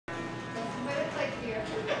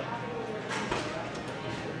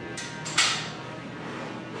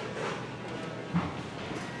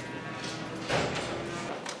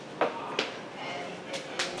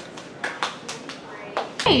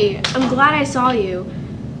Hey, I'm glad I saw you.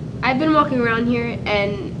 I've been walking around here,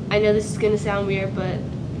 and I know this is gonna sound weird, but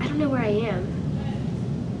I don't know where I am.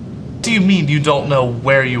 What do you mean you don't know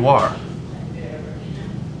where you are?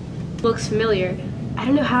 Looks familiar. I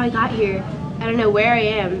don't know how I got here. I don't know where I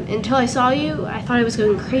am. Until I saw you, I thought I was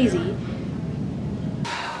going crazy.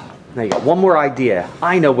 Now you got one more idea.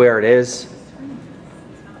 I know where it is.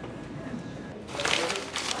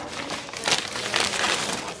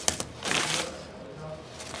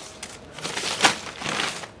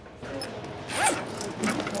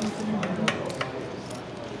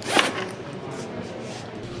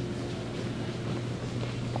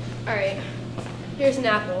 Alright, here's an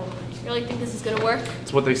apple. You really think this is gonna work?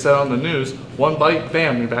 It's what they said on the news. One bite,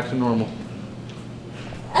 bam, you're back to normal.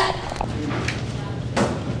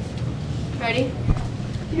 Ready?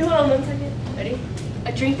 Can you hold on 1 second? Ready?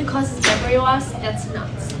 A drink that causes memory loss? That's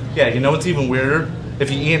nuts. Yeah, you know what's even weirder? If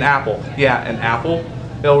you eat an apple, an apple,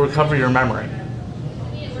 it'll recover your memory.